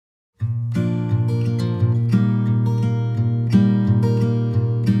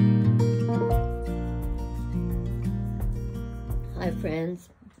friends.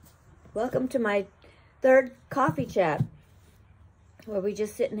 Welcome to my third coffee chat, where we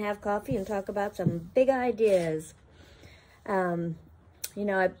just sit and have coffee and talk about some big ideas. You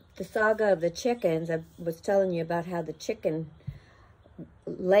know, the saga of the chickens, I was telling you about how the chicken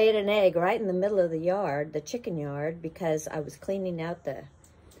laid an egg right in the middle of the yard, the chicken yard, because I was cleaning out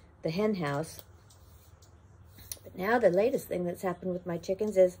the hen house. But now the latest thing that's happened with my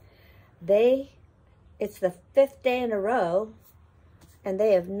chickens is it's the 5th day in a row, and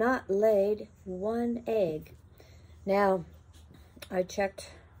they have not laid one egg. Now, I checked,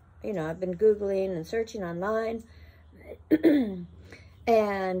 you know, I've been Googling and searching online,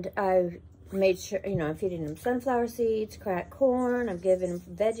 and I made sure, you know, I'm feeding them sunflower seeds, cracked corn, I'm giving them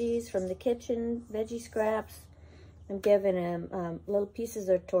veggies from the kitchen, veggie scraps. I'm giving them little pieces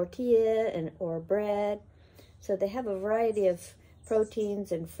of tortilla or bread. So they have a variety of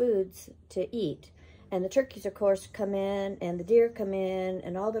proteins and foods to eat. And the turkeys, of course, come in, and the deer come in,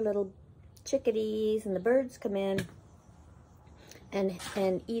 and all the little chickadees and the birds come in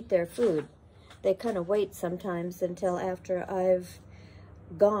and eat their food. They kind of wait sometimes until after I've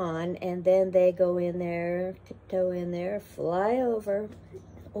gone, and then they go in there, tiptoe in there, fly over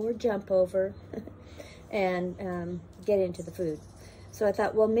or jump over and get into the food. So I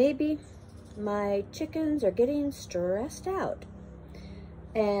thought, well, maybe my chickens are getting stressed out,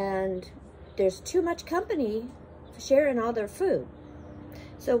 and there's too much company sharing all their food.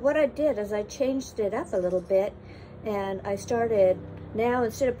 So what I did is I changed it up a little bit, and I started, now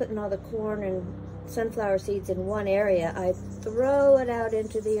instead of putting all the corn and sunflower seeds in one area, I throw it out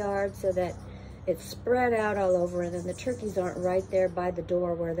into the yard so that it's spread out all over, and then the turkeys aren't right there by the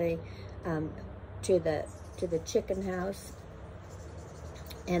door where they, to the chicken house,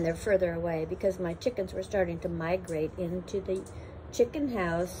 and they're further away because my chickens were starting to migrate into the chicken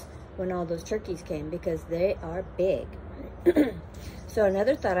house when all those turkeys came, because they are big. So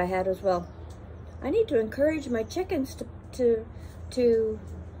another thought I had was, well, I need to encourage my chickens to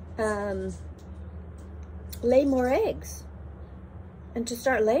lay more eggs and to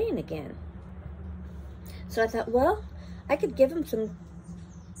start laying again. So I thought, well, I could give them some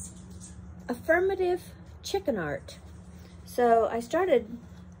affirmative chicken art. So I started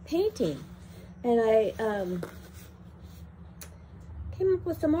painting, and I came up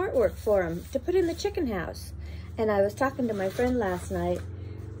with some artwork for them to put in the chicken house. And I was talking to my friend last night,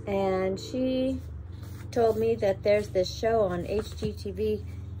 and she told me that there's this show on HGTV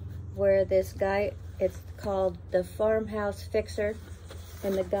where this guy, it's called The Farmhouse Fixer,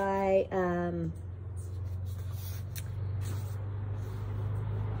 and the guy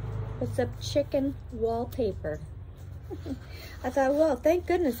puts up chicken wallpaper. I thought, well, thank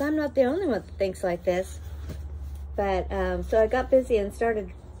goodness I'm not the only one that thinks like this. But so I got busy and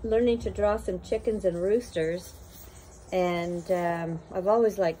started learning to draw some chickens and roosters, and I've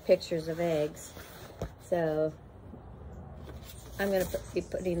always liked pictures of eggs, so I'm going to be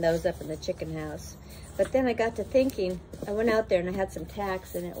putting those up in the chicken house. But then I got to thinking, I went out there and I had some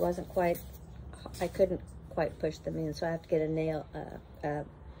tacks, and it wasn't quite, I couldn't quite push them in, so I have to get a nail,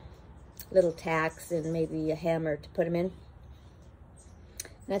 little tacks and maybe a hammer to put them in.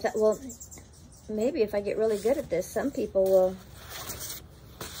 And I thought, well, maybe if I get really good at this, some people will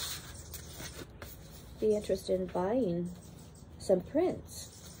be interested in buying some prints.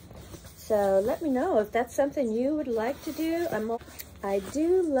 So let me know if that's something you would like to do. I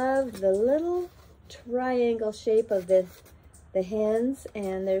do love the little triangle shape of the hens,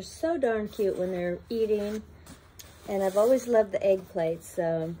 and they're so darn cute when they're eating. And I've always loved the egg plates, so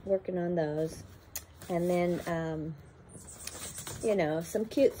I'm working on those. And then, you know, some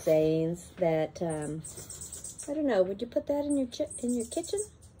cute sayings that, I don't know, would you put that in your kitchen?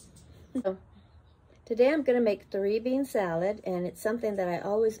 So, today I'm going to make 3-bean salad, and it's something that I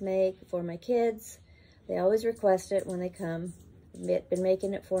always make for my kids. They always request it when they come. I've been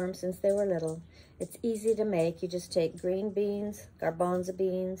making it for them since they were little. It's easy to make. You just take green beans, garbanzo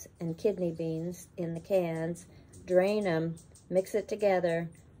beans, and kidney beans in the cans, drain them, mix it together,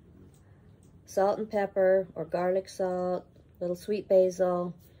 salt and pepper or garlic salt, little sweet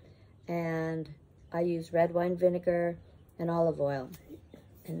basil, and I use red wine vinegar and olive oil,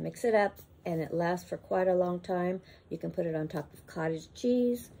 and mix it up, and it lasts for quite a long time. You can put it on top of cottage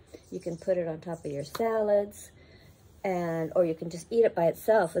cheese, you can put it on top of your salads, or you can just eat it by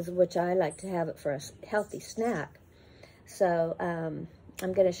itself, which I like to have it for a healthy snack. So I'm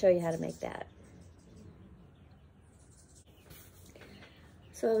going to show you how to make that.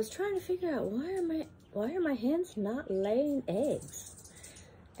 So I was trying to figure out, why are my hens not laying eggs?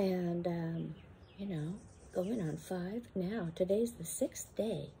 And you know, going on 5 now. Today's the 6th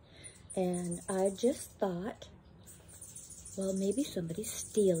day, and I just thought well, maybe somebody's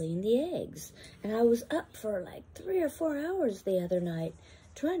stealing the eggs. And I was up for like 3 or 4 hours the other night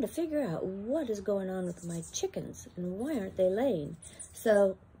trying to figure out what is going on with my chickens and why aren't they laying.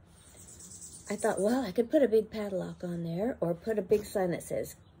 So I thought, well, I could put a big padlock on there or put a big sign that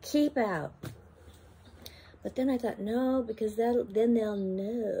says, keep out. But then I thought, no, because then they'll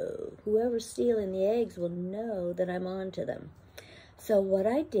know. Whoever's stealing the eggs will know that I'm on to them. So what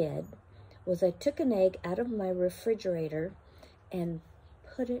I did was I took an egg out of my refrigerator and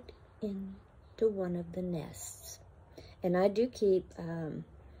put it into one of the nests. And I do keep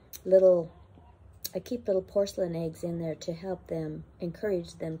little porcelain eggs in there to help them,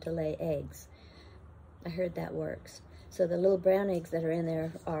 encourage them to lay eggs. I heard that works. So the little brown eggs that are in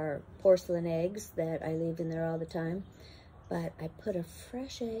there are porcelain eggs that I leave in there all the time. But I put a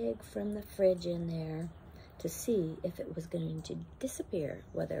fresh egg from the fridge in there to see if it was going to disappear,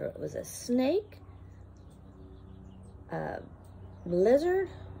 whether it was a snake, a lizard,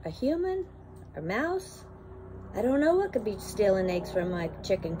 a human, a mouse. I don't know what could be stealing eggs from my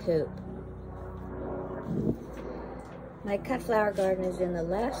chicken coop. My cut flower garden is in the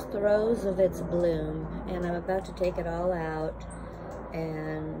last throes of its bloom, and I'm about to take it all out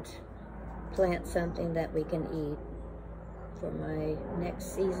and plant something that we can eat for my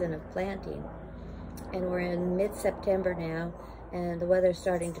next season of planting. And we're in mid-September now, and the weather's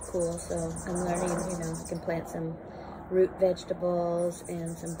starting to cool, so I'm learning, I can plant some root vegetables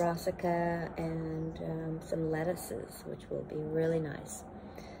and some brassica and some lettuces, which will be really nice.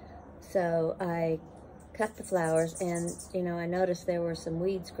 So I cut the flowers, and I noticed there were some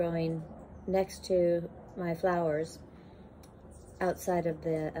weeds growing next to my flowers outside of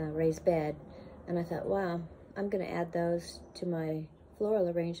the raised bed, and I thought, wow, I'm going to add those to my floral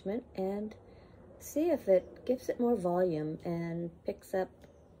arrangement and see if it gives it more volume and picks up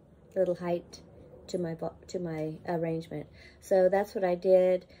a little height to my arrangement. So that's what I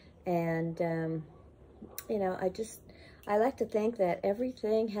did, and I like to think that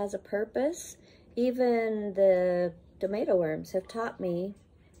everything has a purpose. Even the tomato worms have taught me,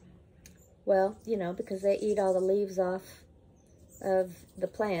 well, because they eat all the leaves off of the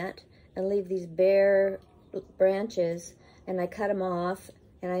plant and leave these bare branches, and I cut them off,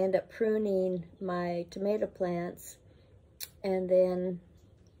 and I end up pruning my tomato plants, and then,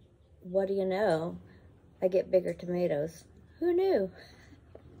 what do you know? I get bigger tomatoes. Who knew?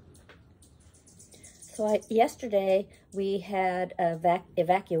 So yesterday we had a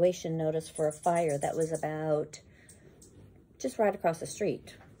evacuation notice for a fire that was about just right across the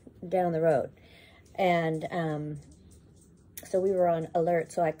street, down the road. And so we were on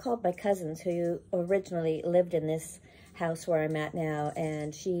alert. So I called my cousins who originally lived in this house where I'm at now,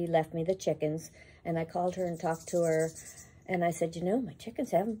 and she left me the chickens. And I called her and talked to her, and I said, my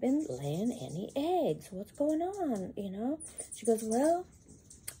chickens haven't been laying any eggs. What's going on, She goes, well,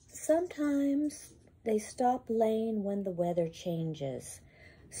 sometimes they stop laying when the weather changes.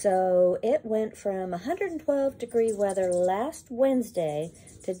 So it went from 112-degree weather last Wednesday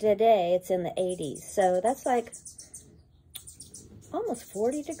to today it's in the 80s. So that's like almost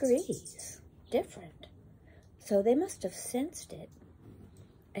 40 degrees different. So they must have sensed it,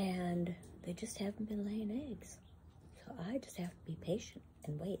 and they just haven't been laying eggs. So I just have to be patient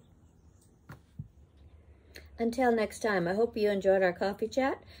and wait. Until next time, I hope you enjoyed our coffee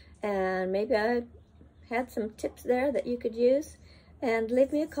chat, and maybe I had some tips there that you could use. And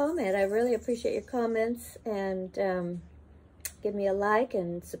leave me a comment. I really appreciate your comments, and give me a like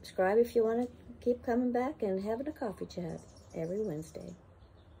and subscribe if you want to keep coming back and having a coffee chat every Wednesday.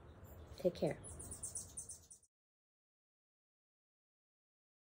 Take care.